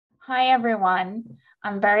Hi, everyone.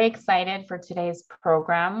 I'm very excited for today's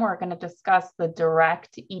program. We're going to discuss the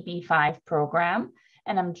direct EB-5 program,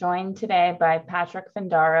 and I'm joined today by Patrick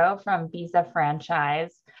Findaro from Visa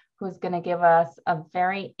Franchise, who's going to give us a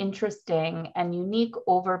very interesting and unique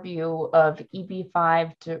overview of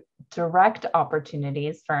EB-5 direct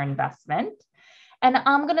opportunities for investment. And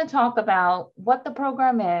I'm going to talk about what the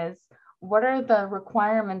program is, what are the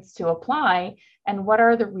requirements to apply, and what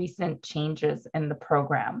are the recent changes in the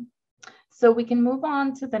program. So we can move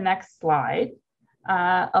on to the next slide.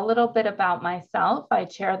 A little bit about myself. I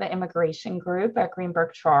chair the immigration group at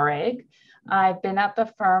Greenberg Traurig. I've been at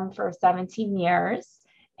the firm for 17 years,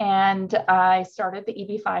 and I started the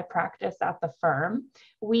EB-5 practice at the firm.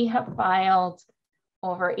 We have filed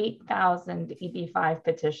over 8,000 EB-5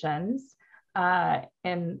 petitions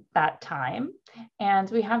in that time. And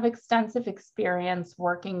we have extensive experience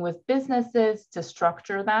working with businesses to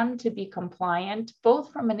structure them to be compliant,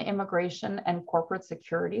 both from an immigration and corporate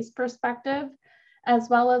securities perspective, as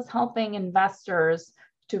well as helping investors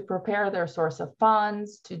to prepare their source of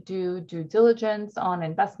funds, to do due diligence on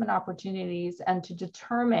investment opportunities, and to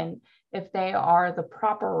determine if they are the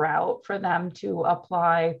proper route for them to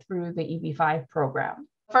apply through the EB-5 program.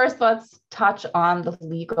 First, let's touch on the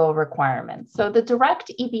legal requirements. So the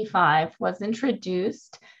direct EB-5 was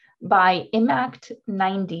introduced by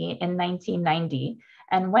I-829 in 1990.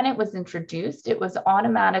 And when it was introduced, it was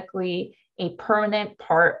automatically a permanent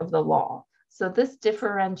part of the law. So this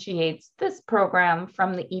differentiates this program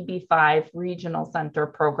from the EB-5 Regional Center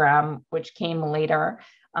program, which came later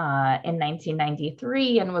in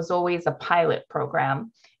 1993 and was always a pilot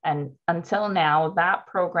program. And until now, that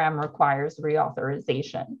program requires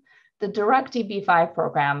reauthorization. The direct EB-5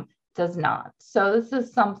 program does not. So this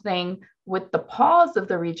is something with the pause of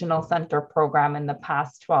the Regional Center program in the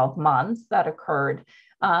past 12 months that occurred,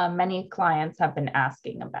 many clients have been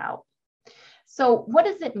asking about. So what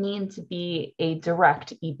does it mean to be a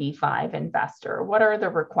direct EB-5 investor? What are the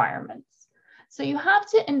requirements? So you have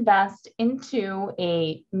to invest into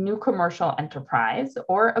a new commercial enterprise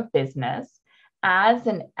or a business as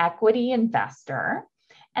an equity investor.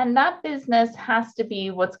 And that business has to be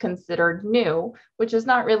what's considered new, which is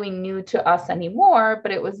not really new to us anymore,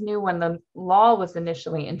 but it was new when the law was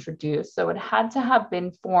initially introduced. So it had to have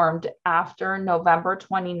been formed after November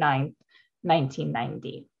 29th,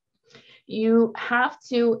 1990. You have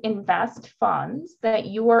to invest funds that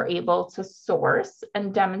you are able to source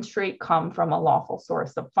and demonstrate come from a lawful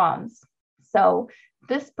source of funds. So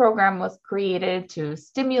this program was created to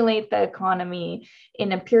stimulate the economy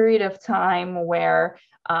in a period of time where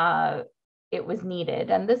it was needed.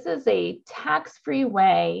 And this is a tax-free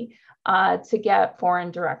way to get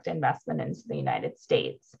foreign direct investment into the United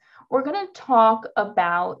States. We're going to talk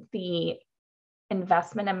about the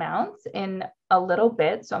investment amounts in a little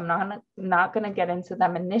bit, so I'm not going to get into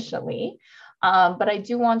them initially, but I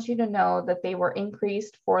do want you to know that they were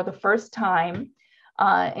increased for the first time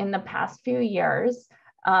in the past few years,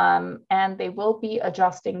 and they will be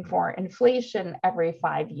adjusting for inflation every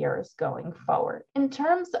 5 years going forward. In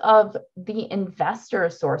terms of the investor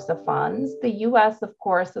source of funds, the US, of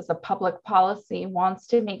course, as a public policy, wants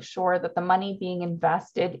to make sure that the money being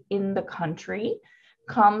invested in the country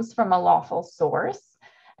comes from a lawful source.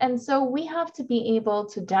 And so we have to be able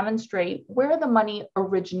to demonstrate where the money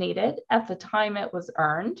originated at the time it was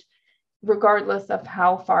earned, regardless of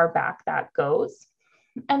how far back that goes.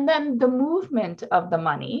 And then the movement of the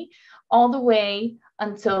money all the way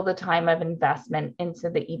until the time of investment into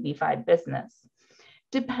the EB-5 business.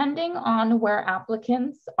 Depending on where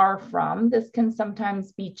applicants are from, this can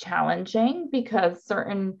sometimes be challenging because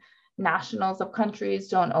certain nationals of countries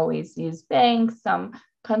don't always use banks. Some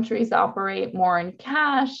countries operate more in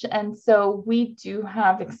cash. And so we do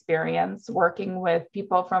have experience working with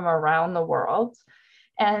people from around the world.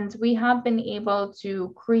 And we have been able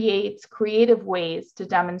to create creative ways to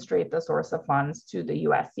demonstrate the source of funds to the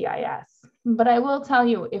USCIS. But I will tell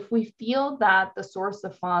you, if we feel that the source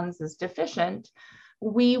of funds is deficient,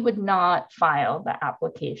 we would not file the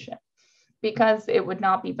application, because it would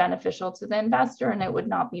not be beneficial to the investor and it would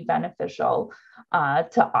not be beneficial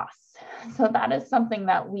to us. So that is something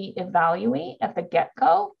that we evaluate at the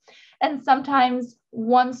get-go. And sometimes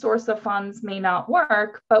one source of funds may not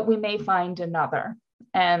work, but we may find another.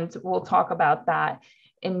 And we'll talk about that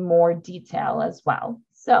in more detail as well.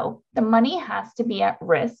 So the money has to be at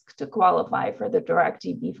risk to qualify for the direct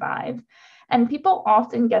EB-5. And people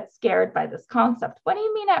often get scared by this concept. What do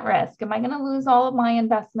you mean at risk? Am I going to lose all of my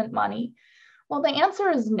investment money? Well, the answer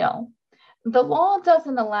is no. The law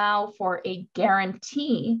doesn't allow for a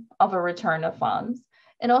guarantee of a return of funds.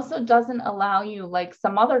 It also doesn't allow you, like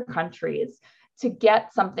some other countries, to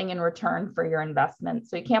get something in return for your investment.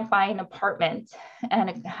 So you can't buy an apartment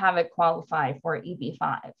and have it qualify for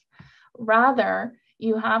EB-5. Rather,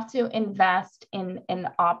 you have to invest in an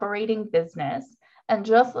operating business. And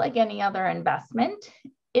just like any other investment,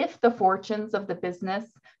 if the fortunes of the business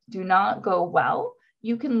do not go well,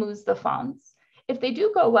 you can lose the funds. If they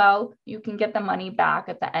do go well, you can get the money back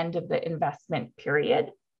at the end of the investment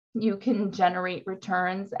period. You can generate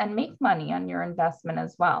returns and make money on your investment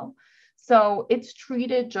as well. So it's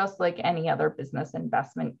treated just like any other business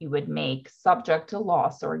investment you would make, subject to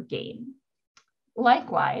loss or gain.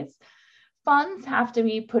 Likewise, funds have to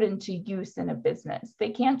be put into use in a business. They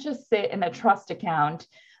can't just sit in a trust account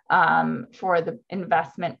for the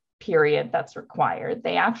investment period that's required.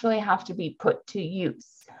 They actually have to be put to use.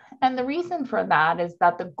 And the reason for that is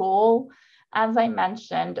that the goal, as I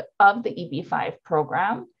mentioned, of the EB-5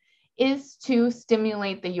 program is to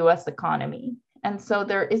stimulate the US economy. And so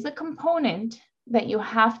there is a component that you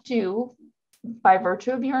have to, by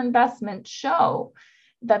virtue of your investment, show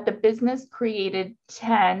that the business created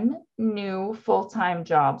 10 new full-time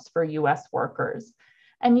jobs for US workers.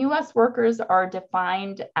 And US workers are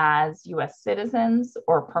defined as US citizens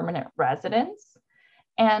or permanent residents.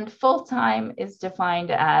 And full-time is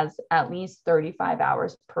defined as at least 35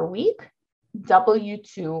 hours per week,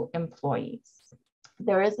 W-2 employees.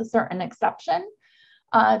 There is a certain exception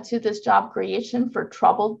to this job creation for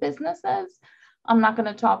troubled businesses. I'm not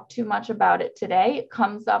going to talk too much about it today. It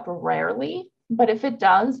comes up rarely, but if it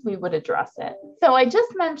does, we would address it. So I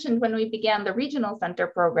just mentioned when we began the regional center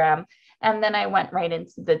program, and then I went right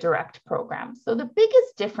into the direct program. So the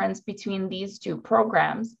biggest difference between these two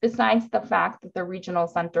programs, besides the fact that the regional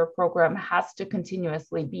center program has to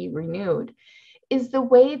continuously be renewed, is the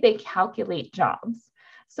way they calculate jobs.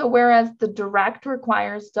 So whereas the direct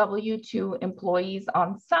requires W-2 employees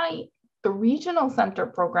on site, the regional center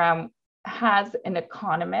program has an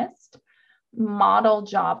economist model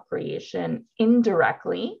job creation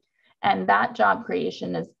indirectly, and that job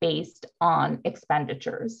creation is based on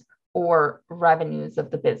expenditures or revenues of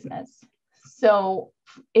the business. So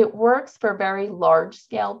it works for very large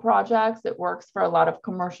scale projects. It works for a lot of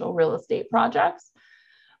commercial real estate projects,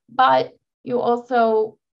 but you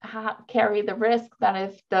also carry the risk that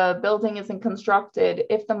if the building isn't constructed,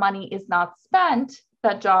 if the money is not spent,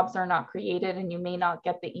 that jobs are not created and you may not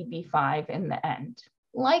get the EB-5 in the end.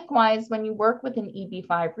 Likewise, when you work with an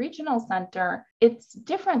EB-5 regional center, it's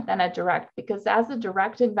different than a direct because as a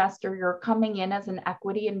direct investor, you're coming in as an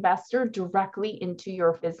equity investor directly into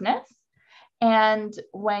your business. And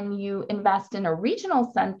when you invest in a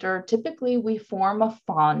regional center, typically we form a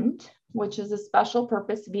fund, which is a special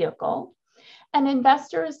purpose vehicle. And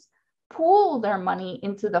investors pool their money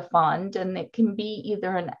into the fund, and it can be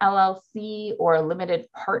either an LLC or a limited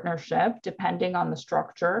partnership, depending on the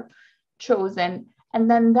structure chosen. And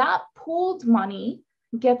then that pooled money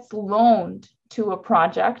gets loaned to a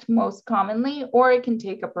project most commonly, or it can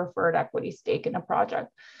take a preferred equity stake in a project.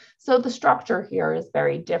 So the structure here is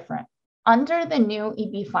very different. Under the new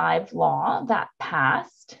EB-5 law that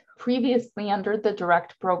passed previously under the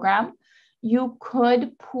direct program, you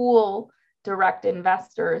could pool direct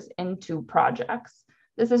investors into projects.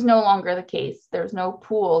 This is no longer the case. There's no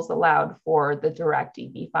pools allowed for the direct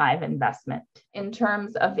EB-5 investment. In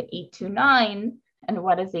terms of 829, and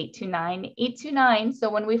what is 829? 829, so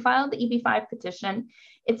when we filed the EB-5 petition,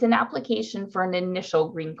 it's an application for an initial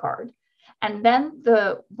green card. And then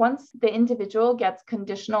once the individual gets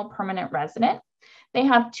conditional permanent resident, they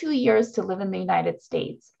have 2 years to live in the United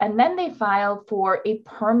States. And then they file for a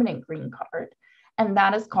permanent green card. And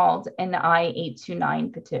that is called an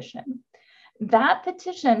I-829 petition. That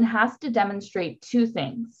petition has to demonstrate two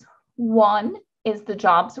things. One is the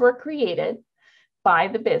jobs were created by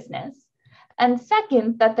the business. And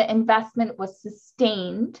second, that the investment was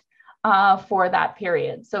sustained for that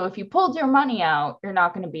period. So if you pulled your money out, you're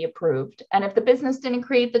not going to be approved. And if the business didn't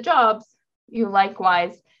create the jobs, you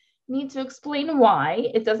likewise need to explain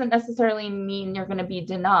why. It doesn't necessarily mean you're going to be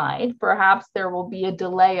denied. Perhaps there will be a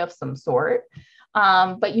delay of some sort.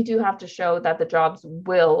 But you do have to show that the jobs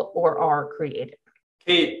will or are created.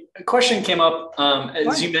 Kate, a question came up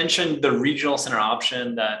as you mentioned the regional center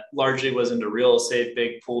option that largely was into real estate,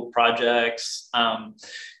 big pooled projects.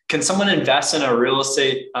 Can someone invest in a real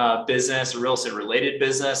estate business, a real estate related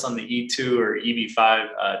business on the E2 or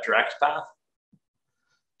EB-5 direct path?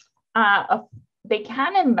 They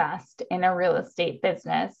can invest in a real estate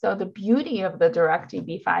business. So the beauty of the direct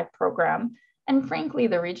EB-5 program, and frankly,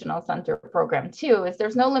 the regional center program too, is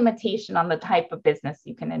there's no limitation on the type of business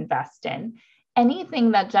you can invest in.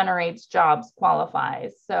 Anything that generates jobs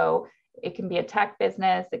qualifies. So it can be a tech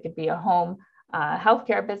business, it could be a home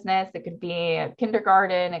healthcare business, it could be a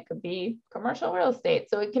kindergarten, it could be commercial real estate.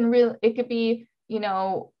 So it could be,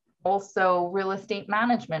 also real estate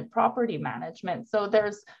management, property management. So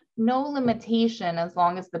there's no limitation as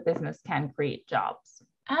long as the business can create jobs.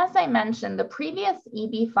 As I mentioned, the previous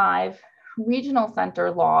EB-5 regional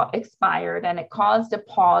center law expired and it caused a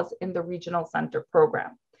pause in the regional center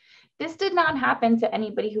program. This did not happen to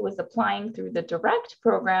anybody who was applying through the direct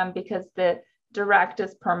program because the direct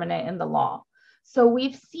is permanent in the law. So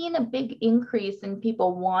we've seen a big increase in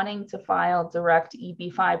people wanting to file direct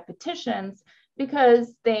EB-5 petitions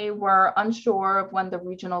because they were unsure of when the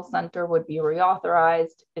regional center would be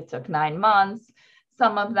reauthorized. It took 9 months.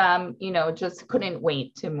 Some of them, just couldn't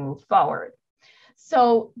wait to move forward.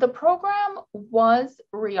 So the program was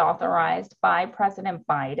reauthorized by President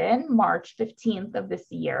Biden, March 15th of this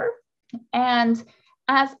year. And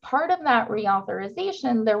as part of that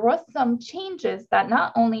reauthorization, there was some changes that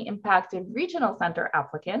not only impacted regional center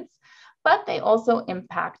applicants, but they also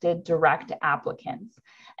impacted direct applicants.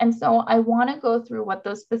 And so I want to go through what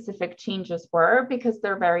those specific changes were because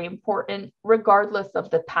they're very important regardless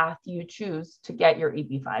of the path you choose to get your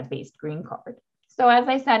EB-5 based green card. So as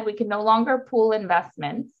I said, we can no longer pool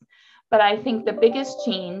investments, but I think the biggest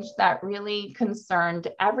change that really concerned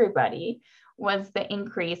everybody was the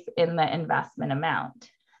increase in the investment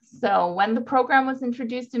amount. So when the program was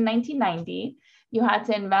introduced in 1990, you had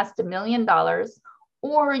to invest $1 million,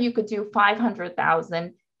 or you could do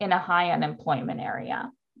 500,000 in a high unemployment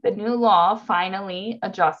area. The new law finally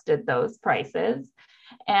adjusted those prices,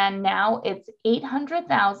 and now it's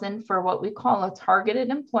 800,000 for what we call a targeted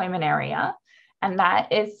employment area, and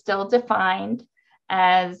that is still defined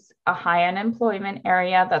as a high unemployment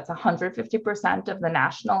area that's 150% of the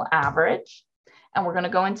national average. And we're going to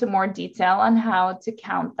go into more detail on how to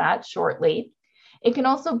count that shortly. It can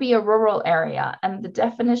also be a rural area, and the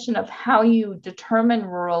definition of how you determine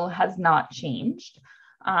rural has not changed.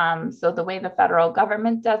 So the way the federal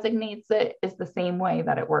government designates it is the same way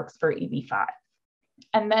that it works for EB-5.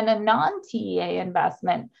 And then a non-TEA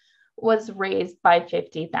investment was raised by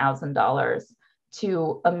 $50,000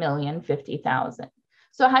 to $1,050,000.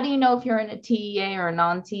 So how do you know if you're in a TEA or a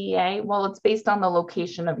non-TEA? Well, it's based on the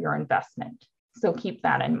location of your investment. So keep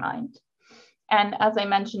that in mind. And as I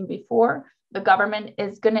mentioned before, the government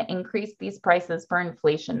is going to increase these prices for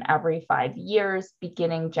inflation every 5 years,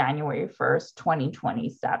 beginning January 1st,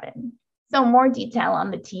 2027. So more detail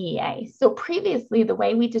on the TEA. So previously, the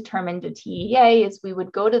way we determined a TEA is we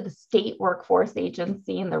would go to the state workforce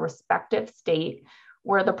agency in the respective state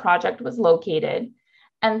where the project was located,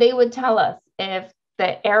 and they would tell us if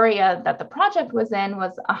the area that the project was in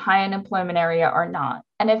was a high unemployment area or not.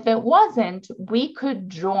 And if it wasn't, we could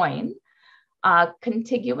join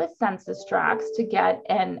contiguous census tracts to get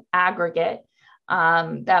an aggregate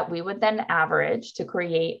that we would then average to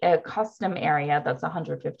create a custom area that's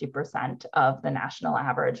 150% of the national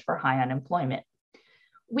average for high unemployment.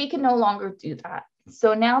 We can no longer do that.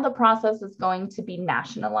 So now the process is going to be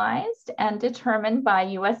nationalized and determined by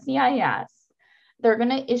USCIS. They're going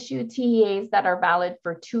to issue TEAs that are valid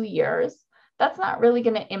for 2 years. That's not really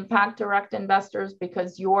going to impact direct investors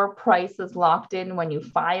because your price is locked in when you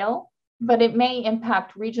file, but it may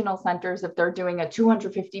impact regional centers if they're doing a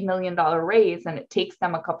 $250 million raise and it takes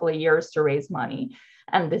them a couple of years to raise money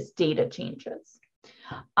and this data changes.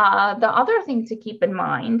 The other thing to keep in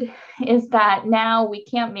mind is that now we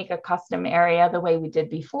can't make a custom area the way we did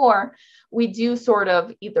before. We do sort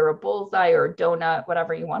of either a bullseye or donut,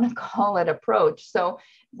 whatever you want to call it, approach. So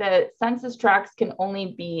the census tracts can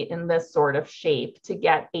only be in this sort of shape to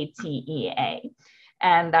get a TEA.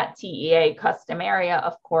 And that TEA custom area,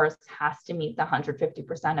 of course, has to meet the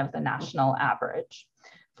 150% of the national average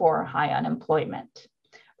for high unemployment.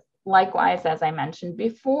 Likewise, as I mentioned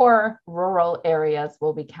before, rural areas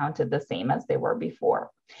will be counted the same as they were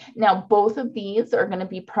before. Now, both of these are going to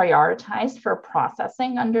be prioritized for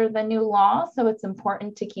processing under the new law, so it's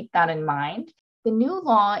important to keep that in mind. The new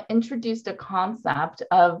law introduced a concept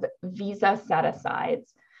of visa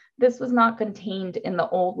set-asides. This was not contained in the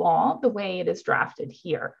old law the way it is drafted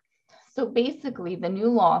here. So basically, the new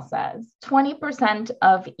law says 20%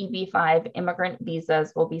 of EB-5 immigrant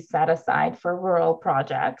visas will be set aside for rural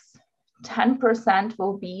projects. 10%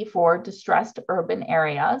 will be for distressed urban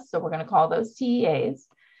areas, so we're going to call those TEAs,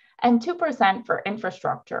 and 2% for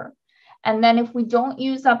infrastructure. And then if we don't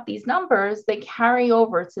use up these numbers, they carry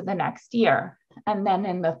over to the next year. And then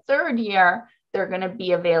in the third year, they're going to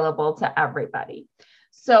be available to everybody.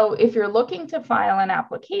 So if you're looking to file an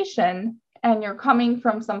application, and you're coming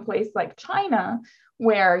from someplace like China,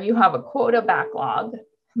 where you have a quota backlog,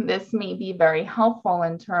 this may be very helpful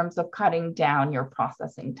in terms of cutting down your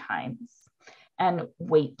processing times. and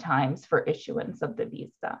wait times for issuance of the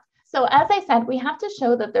visa. So as I said, we have to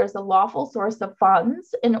show that there's a lawful source of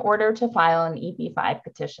funds in order to file an EB-5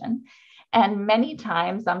 petition. And many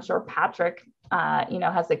times, I'm sure Patrick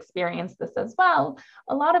has experienced this as well.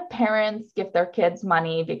 A lot of parents give their kids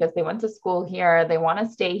money because they went to school here, they want to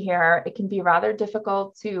stay here. It can be rather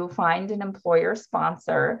difficult to find an employer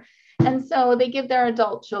sponsor. And so they give their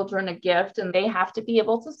adult children a gift and they have to be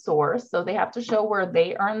able to source. So they have to show where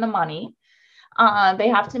they earn the money. They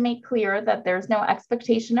have to make clear that there's no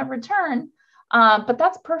expectation of return, but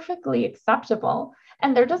that's perfectly acceptable.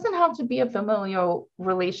 And there doesn't have to be a familial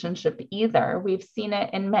relationship either. We've seen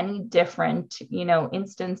it in many different,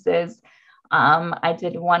 instances. I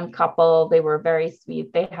did one couple, they were very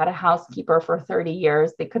sweet. They had a housekeeper for 30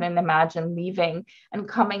 years. They couldn't imagine leaving and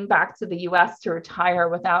coming back to the US to retire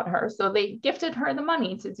without her. So they gifted her the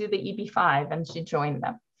money to do the EB-5 and she joined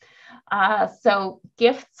them. So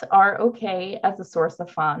gifts are okay as a source of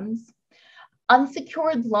funds.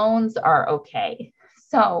 Unsecured loans are okay.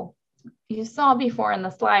 So you saw before in the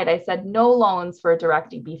slide, I said no loans for a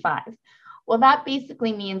direct EB-5. Well, that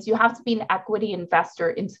basically means you have to be an equity investor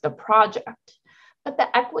into the project. But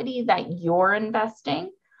the equity that you're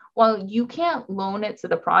investing, well, you can't loan it to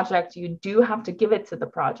the project. You do have to give it to the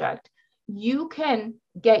project. You can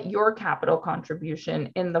get your capital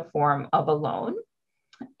contribution in the form of a loan.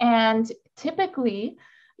 And typically,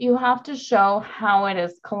 you have to show how it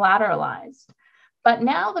is collateralized. But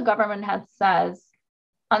now the government has says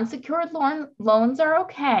unsecured loans are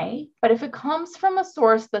okay, but if it comes from a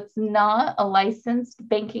source that's not a licensed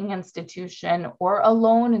banking institution or a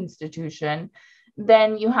loan institution,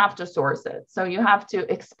 then you have to source it. So you have to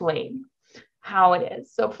explain how it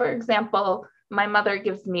is. So for example, my mother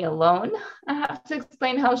gives me a loan. I have to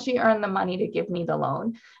explain how she earned the money to give me the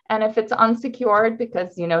loan. And if it's unsecured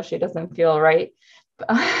because, she doesn't feel right,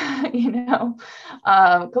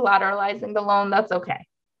 collateralizing the loan, that's okay.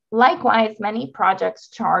 Likewise, many projects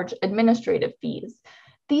charge administrative fees.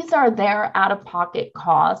 These are their out-of-pocket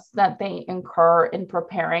costs that they incur in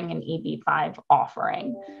preparing an EB-5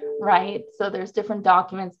 offering, right? So there's different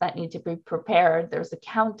documents that need to be prepared. There's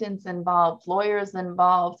accountants involved, lawyers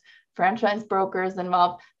involved, franchise brokers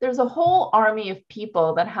involved. There's a whole army of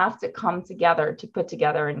people that have to come together to put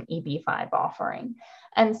together an EB-5 offering.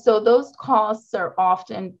 And so those costs are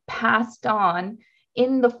often passed on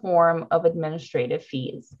in the form of administrative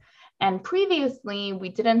fees. And previously, we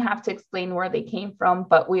didn't have to explain where they came from,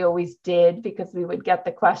 but we always did because we would get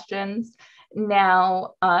the questions.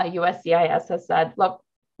 Now, USCIS has said, look,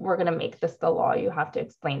 we're going to make this the law. You have to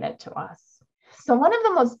explain it to us. So one of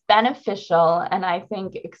the most beneficial and I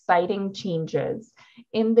think exciting changes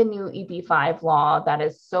in the new EB-5 law that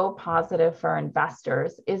is so positive for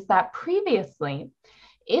investors is that previously,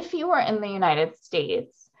 if you were in the United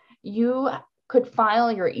States, you could file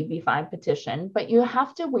your EB-5 petition, but you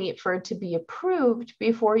have to wait for it to be approved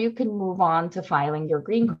before you can move on to filing your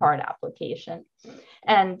green card application.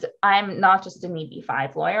 And I'm not just an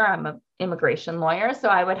EB-5 lawyer, I'm an immigration lawyer. So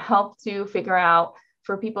I would help to figure out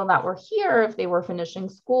for people that were here, if they were finishing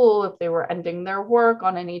school, if they were ending their work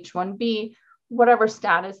on an H-1B, whatever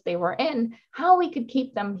status they were in, how we could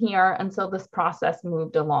keep them here until this process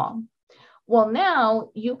moved along. Well,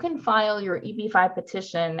 now you can file your EB-5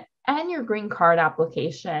 petition and your green card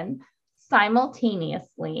application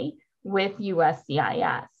simultaneously with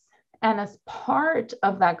USCIS. And as part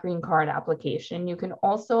of that green card application, you can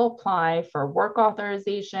also apply for work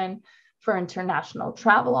authorization, for international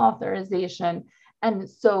travel authorization. And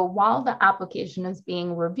so while the application is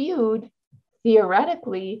being reviewed,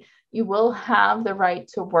 theoretically, you will have the right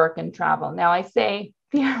to work and travel. Now, I say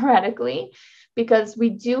theoretically, because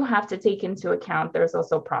we do have to take into account there's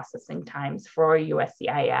also processing times for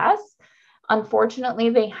USCIS. Unfortunately,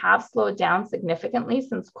 they have slowed down significantly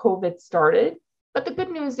since COVID started. But the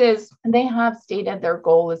good news is they have stated their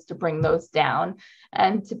goal is to bring those down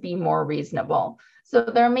and to be more reasonable. So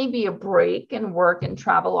there may be a break in work and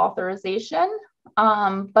travel authorization,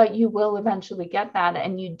 but you will eventually get that.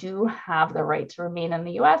 And you do have the right to remain in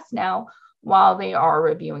the US now while they are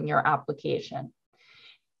reviewing your application.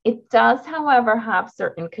 It does, however, have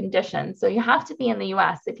certain conditions. So you have to be in the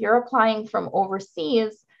US. If you're applying from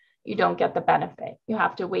overseas, you don't get the benefit. You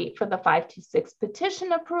have to wait for the 526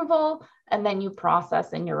 petition approval, and then you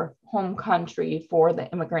process in your home country for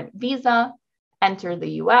the immigrant visa, enter the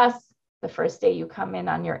US. The first day you come in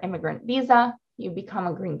on your immigrant visa, you become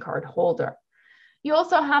a green card holder. You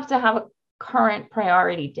also have to have a current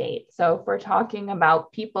priority date. So if we're talking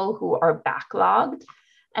about people who are backlogged,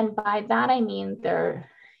 and by that I mean their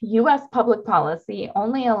US public policy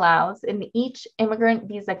only allows in each immigrant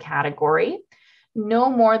visa category no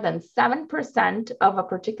more than 7% of a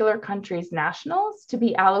particular country's nationals to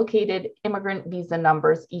be allocated immigrant visa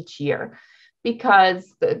numbers each year,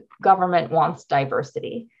 because the government wants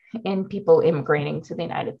diversity in people immigrating to the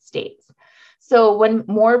United States. So when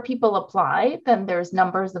more people apply, then there's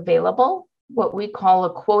numbers available. What we call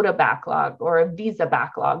a quota backlog or a visa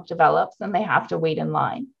backlog develops, and they have to wait in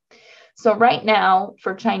line. So right now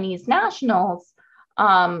for Chinese nationals,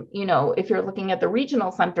 if you're looking at the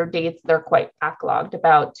regional center dates, they're quite backlogged,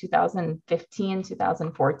 about 2015,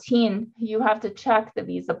 2014. You have to check the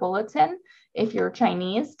visa bulletin if you're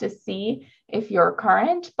Chinese to see if you're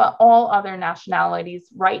current, but all other nationalities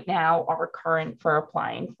right now are current for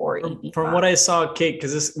applying for EB-5. From what I saw, Kate,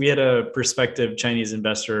 because we had a prospective Chinese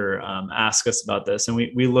investor ask us about this, and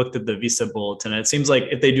we looked at the visa bulletin. And it seems like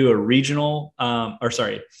if they do a rural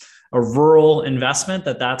investment,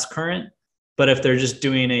 that's current. But if they're just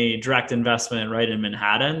doing a direct investment right in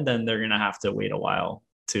Manhattan, then they're going to have to wait a while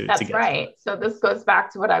to get right. So this goes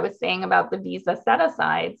back to what I was saying about the visa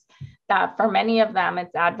set-asides, that for many of them,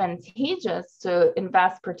 it's advantageous to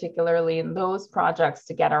invest particularly in those projects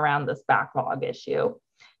to get around this backlog issue.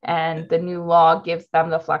 And the new law gives them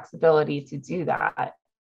the flexibility to do that.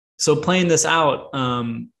 So playing this out,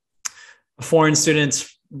 foreign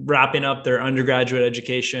students wrapping up their undergraduate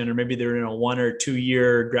education, or maybe they're in a 1 or 2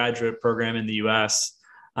 year graduate program in the US,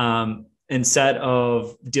 instead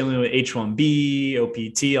of dealing with H-1B,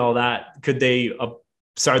 OPT, all that, could they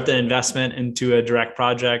start the investment into a direct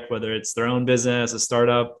project, whether it's their own business, a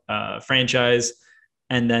startup, franchise,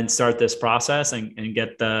 and then start this process and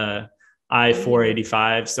get the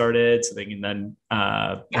I-485 started so they can then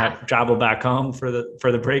travel back home for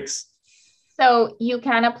the breaks? So you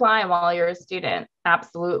can apply while you're a student,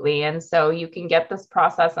 absolutely. And so you can get this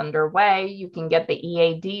process underway. You can get the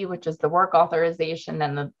EAD, which is the work authorization,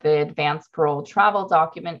 and the advanced parole travel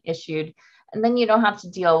document issued. And then you don't have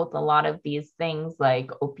to deal with a lot of these things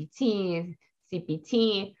like OPT,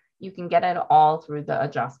 CPT. You can get it all through the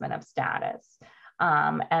adjustment of status.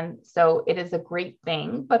 And so it is a great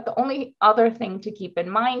thing. But the only other thing to keep in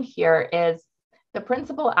mind here is the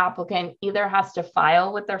principal applicant either has to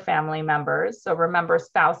file with their family members. So remember,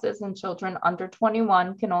 spouses and children under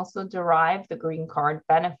 21 can also derive the green card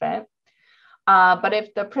benefit. But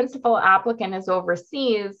if the principal applicant is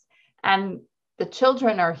overseas and the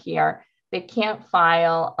children are here, they can't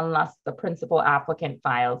file unless the principal applicant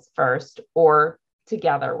files first or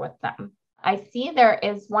together with them. I see there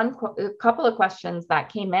is a couple of questions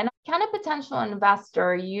that came in. Can a potential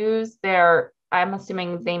investor use their, I'm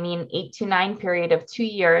assuming they mean 829 period of 2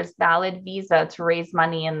 years, valid visa to raise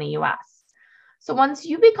money in the US? So once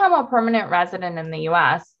you become a permanent resident in the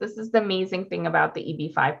US, this is the amazing thing about the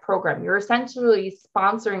EB-5 program. You're essentially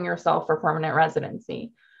sponsoring yourself for permanent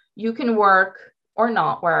residency. You can work or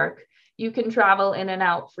not work. You can travel in and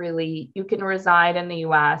out freely. You can reside in the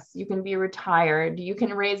US. You can be retired. You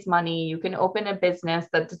can raise money. You can open a business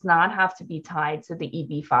that does not have to be tied to the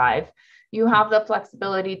EB-5. You have the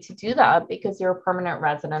flexibility to do that because you're a permanent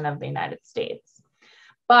resident of the United States.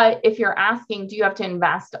 But if you're asking, do you have to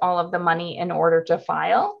invest all of the money in order to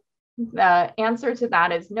file? The answer to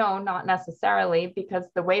that is no, not necessarily, because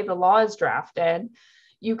the way the law is drafted,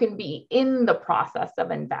 you can be in the process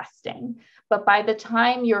of investing. But by the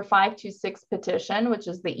time your 526 petition, which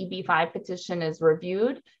is the EB-5 petition, is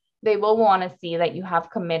reviewed, they will want to see that you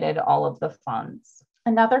have committed all of the funds.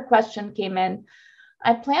 Another question came in.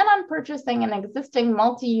 I plan on purchasing an existing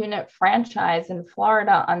multi-unit franchise in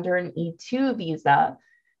Florida under an E2 visa.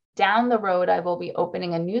 Down the road, I will be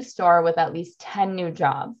opening a new store with at least 10 new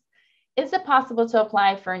jobs. Is it possible to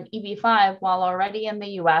apply for an EB-5 while already in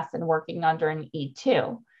the US and working under an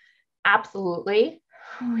E2? Absolutely.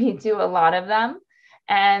 We do a lot of them.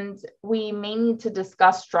 And we may need to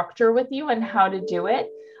discuss structure with you and how to do it.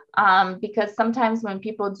 Because sometimes when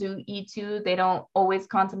people do E2, they don't always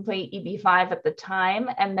contemplate EB-5 at the time,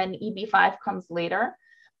 and then EB-5 comes later.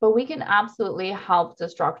 But we can absolutely help to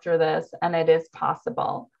structure this, and it is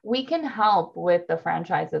possible. We can help with the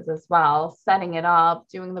franchises as well, setting it up,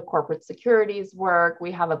 doing the corporate securities work.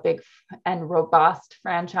 We have a big and robust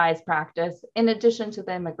franchise practice in addition to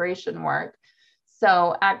the immigration work.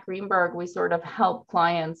 So at Greenberg, we sort of help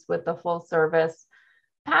clients with the full service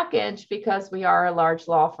package because we are a large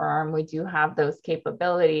law firm. We do have those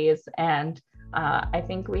capabilities, and I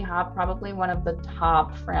think we have probably one of the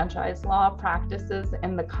top franchise law practices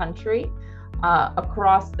in the country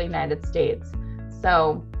across the United States.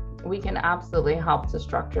 So we can absolutely help to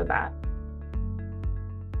structure that.